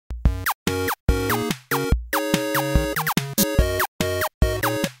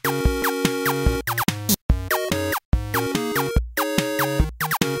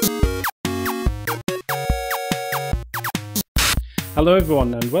Hello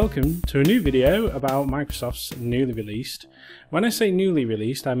everyone and welcome to a new video about Microsoft's newly released. When I say newly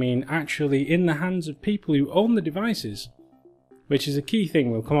released, I mean actually in the hands of people who own the devices, which is a key thing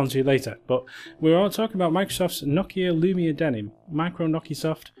we'll come on to later. But we're all talking about Microsoft's Nokia Lumia Denim. Micro Nokia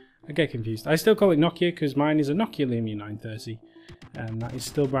Soft. I get confused. I still call it Nokia because mine is a Nokia Lumia 930. And that is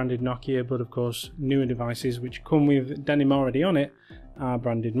still branded Nokia, but of course newer devices which come with denim already on it are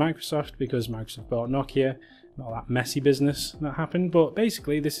branded Microsoft because Microsoft bought Nokia. All that messy business that happened, but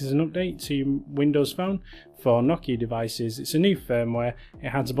basically this is an update to Windows Phone for Nokia devices. It's a new firmware, it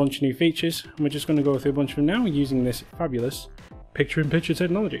has a bunch of new features, and we're just going to go through a bunch of them now using this fabulous picture-in-picture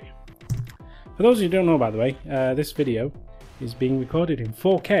technology. For those who don't know, by the way, this video is being recorded in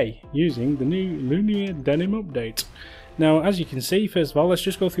 4K using the new Lumia Denim update. Now, as you can see, first of all, let's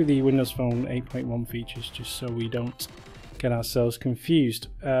just go through the Windows Phone 8.1 features just so we don't get ourselves confused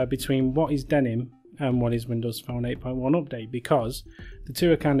between what is Denim and what is Windows Phone 8.1 update, because the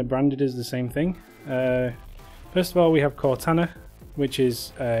two are kind of branded as the same thing. First of all, we have Cortana, which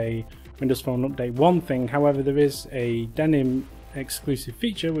is a Windows Phone update 1 thing. However, there is a Denim exclusive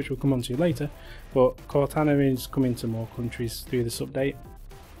feature which we'll come on to later, but Cortana is coming to more countries through this update.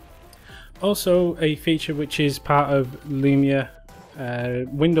 Also, a feature which is part of Lumia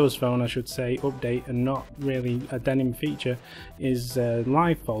Windows Phone, I should say, update, and not really a Denim feature, is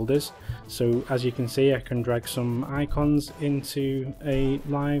live folders. So as you can see, I can drag some icons into a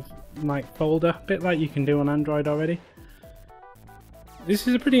live folder, a bit like you can do on Android already. This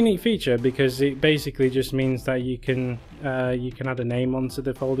is a pretty neat feature because it basically just means that you can add a name onto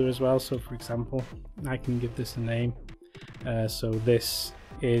the folder as well. So for example, I can give this a name. So this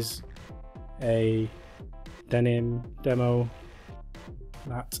is a Denim demo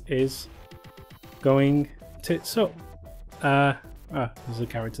that is going tits up. There's a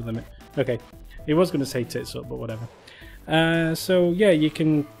character limit. Okay, it was going to say tits up, but whatever. So yeah, you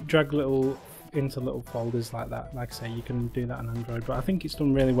can drag into little folders like that. Like I say, you can do that on Android, but I think it's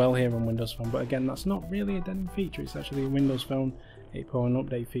done really well here on Windows Phone. But again, that's not really a Denim feature, it's actually a Windows Phone 8.1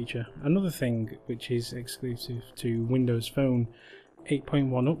 update feature. Another thing which is exclusive to Windows Phone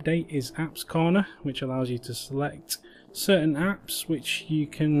 8.1 update is Apps Corner, which allows you to select certain apps which you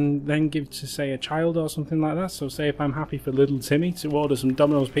can then give to, say, a child or something like that. So say if I'm happy for little Timmy to order some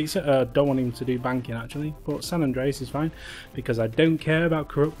Domino's pizza, don't want him to do banking actually, but San Andreas is fine because I don't care about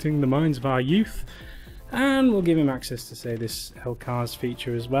corrupting the minds of our youth, and we'll give him access to, say, this Cars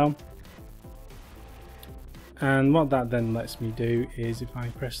feature as well. And what that then lets me do is, if I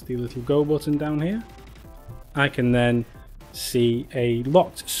press the little go button down here, I can then see a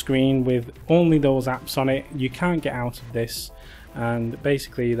locked screen with only those apps on it. You can't get out of this, and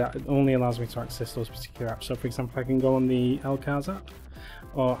basically that only allows me to access those particular apps. So for example, I can go on the Cars app,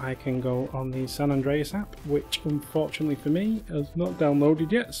 or I can go on the San Andreas app, which unfortunately for me has not downloaded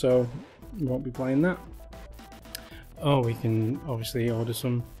yet, so we won't be playing that. Or we can obviously order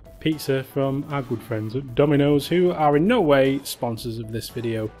some pizza from our good friends at Domino's, who are in no way sponsors of this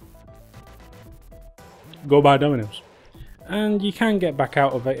video. Go buy Domino's. And you can get back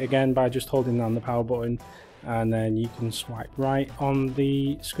out of it again by just holding down the power button, and then you can swipe right on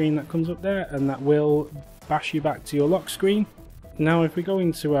the screen that comes up there, and that will bash you back to your lock screen. Now if we go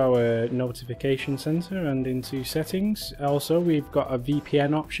into our notification center and into settings, also we've got a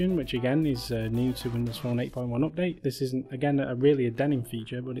VPN option, which again is new to Windows Phone 8.1 update. This isn't again really a Denim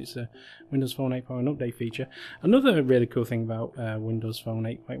feature, but it's a Windows Phone 8.1 update feature. Another really cool thing about Windows Phone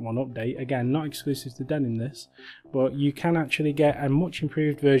 8.1 update, again not exclusive to Denim this, but you can actually get a much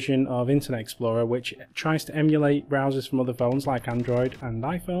improved version of Internet Explorer which tries to emulate browsers from other phones like Android and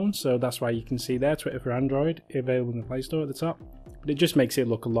iPhone. So that's why you can see there Twitter for Android available in the Play Store at the top. But it just makes it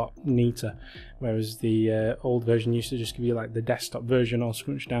look a lot neater, whereas the old version used to just give you like the desktop version all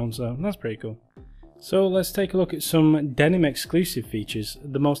scrunched down, so that's pretty cool. So let's take a look at some Denim exclusive features,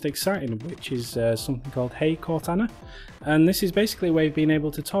 the most exciting of which is something called Hey Cortana, and this is basically a way of being able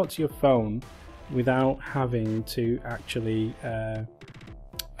to talk to your phone without having to actually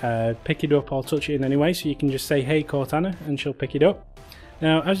pick it up or touch it in any way. So you can just say Hey Cortana and she'll pick it up.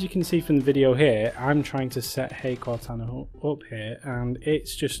 Now, as you can see from the video here, I'm trying to set Hey Cortana up here, and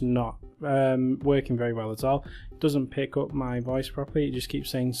it's just not working very well at all. It doesn't pick up my voice properly, it just keeps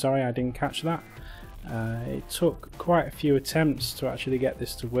saying sorry, I didn't catch that. It took quite a few attempts to actually get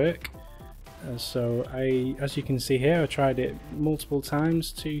this to work. So as you can see here, I tried it multiple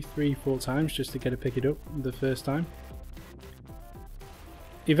times, 2, 3, 4 times just to get it pick it up the first time.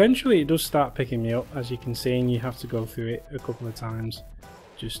 Eventually it does start picking me up, as you can see, and you have to go through it a couple of times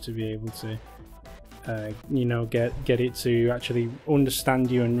just to be able to you know, get it to actually understand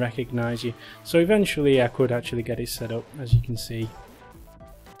you and recognize you. So eventually I could actually get it set up, as you can see.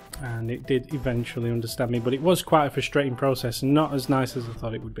 and it did eventually understand me, but it was quite a frustrating process and not as nice as I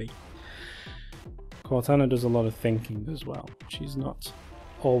thought it would be. Cortana does a lot of thinking as well. She's not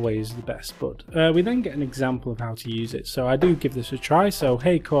always the best, but we then get an example of how to use it. So I do give this a try. So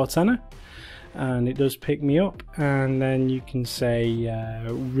hey Cortana, and it does pick me up, and then you can say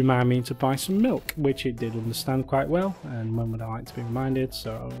remind me to buy some milk, which it did understand quite well. And when would I like to be reminded?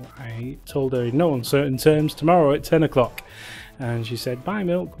 So I told her in no uncertain terms, tomorrow at 10 o'clock, and she said buy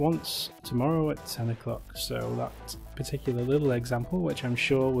milk once tomorrow at 10 o'clock. So that particular little example, which I'm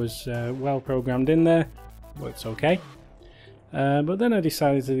sure was well programmed in there, works okay. But then I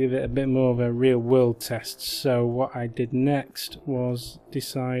decided to give it a bit more of a real world test. So what I did next was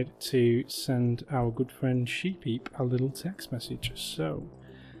decide to send our good friend Sheepeep a little text message. So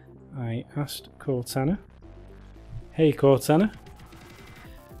I asked Cortana, hey Cortana.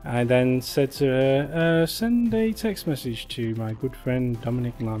 I then said to her, send a text message to my good friend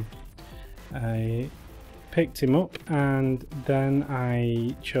Dominic Lamb. I picked him up, and then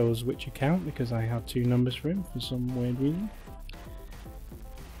I chose which account because I had 2 numbers for him for some weird reason.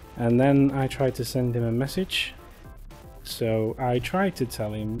 And then I tried to send him a message. So I tried to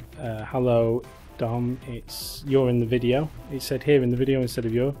tell him, hello Dom, you're in the video. It said here in the video instead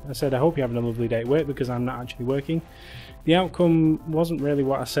of you. I said I hope you're having a lovely day at work because I'm not actually working. The outcome wasn't really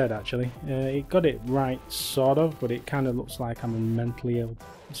what I said actually. It got it right sort of, but it kind of looks like I'm a mentally ill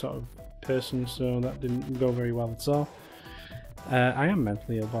sort of person, so that didn't go very well at all. I am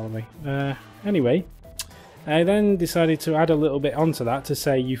mentally ill, by the way. Anyway, I then decided to add a little bit onto that to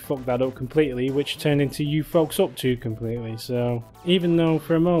say you fucked that up completely, which turned into you folks up to completely. So even though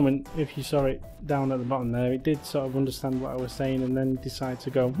for a moment, if you saw it down at the bottom there, it did sort of understand what I was saying and then decide to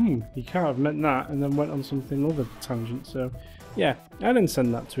go, you can't have meant that, and then went on something other tangent. So yeah, I didn't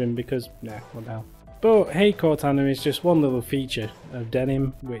send that to him because, what the hell. But hey Cortana is just one little feature of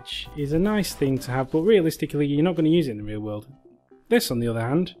Denim, which is a nice thing to have, but realistically you're not going to use it in the real world. This, on the other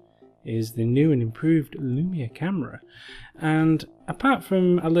hand, is the new and improved Lumia camera, and apart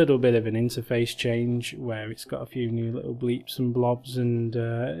from a little bit of an interface change where it's got a few new little bleeps and blobs, and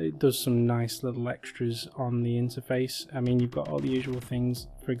it does some nice little extras on the interface. I mean, you've got all the usual things.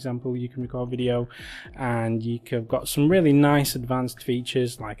 For example, you can record video, and you've got some really nice advanced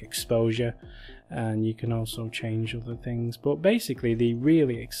features like exposure, and you can also change other things. But basically the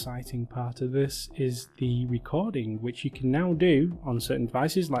really exciting part of this is the recording, which you can now do on certain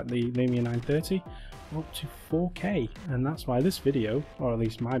devices like the Lumia 930 up to 4K, and that's why this video, or at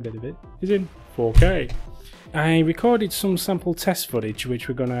least my bit of it, is in 4K. I recorded some sample test footage which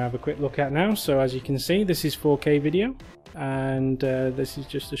we're going to have a quick look at now. So as you can see, this is 4K video, and this is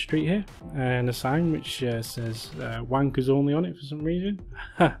just a street here and a sign which says wankers only on it for some reason.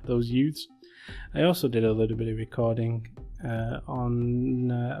 Ha, those youths. I also did a little bit of recording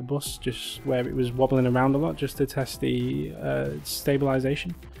on a bus, just where it was wobbling around a lot, just to test the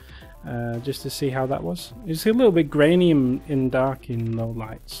stabilization, just to see how that was. It's a little bit grainy and dark in low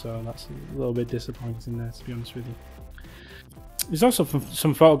light, so that's a little bit disappointing there, to be honest with you. There's also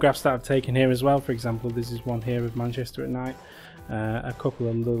some photographs that I've taken here as well. For example, this is one here of Manchester at night. A couple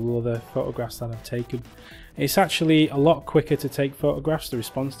of little other photographs that I've taken. It's actually a lot quicker to take photographs. The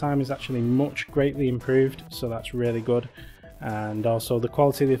response time is actually greatly improved, so that's really good. And also the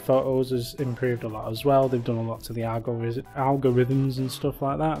quality of the photos has improved a lot as well. They've done a lot to the algorithms and stuff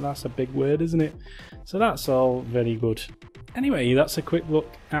like that. That's a big word, isn't it? So that's all very good. Anyway, that's a quick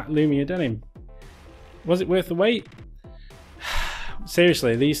look at Lumia Denim. Was it worth the wait?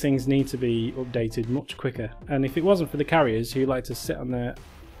 Seriously, these things need to be updated much quicker, and if it wasn't for the carriers who like to sit on there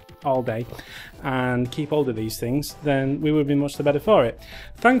all day and keep hold of these things, then we would be much the better for it.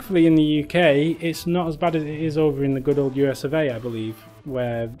 Thankfully in the UK it's not as bad as it is over in the good old US of A, I believe,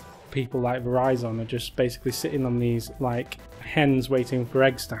 where people like Verizon are just basically sitting on these like hens waiting for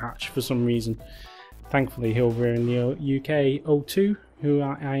eggs to hatch for some reason. Thankfully over in the UK, O2, who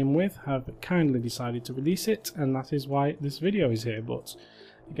I am with, have kindly decided to release it, and that is why this video is here. But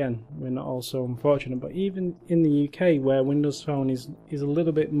again, we're not all so unfortunate. But even in the UK, where Windows Phone is a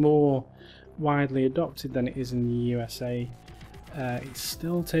little bit more widely adopted than it is in the USA, it's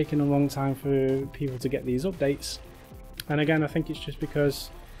still taking a long time for people to get these updates. And again, I think it's just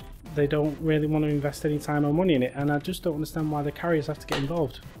because they don't really want to invest any time or money in it, and I just don't understand why the carriers have to get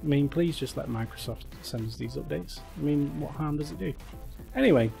involved. I mean, please just let Microsoft send us these updates. I mean, what harm does it do?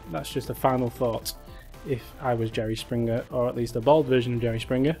 Anyway, that's just a final thought. If I was Jerry Springer, or at least a bald version of Jerry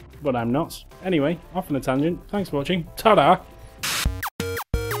Springer, but I'm not. Anyway, off on a tangent. Thanks for watching. Ta-da!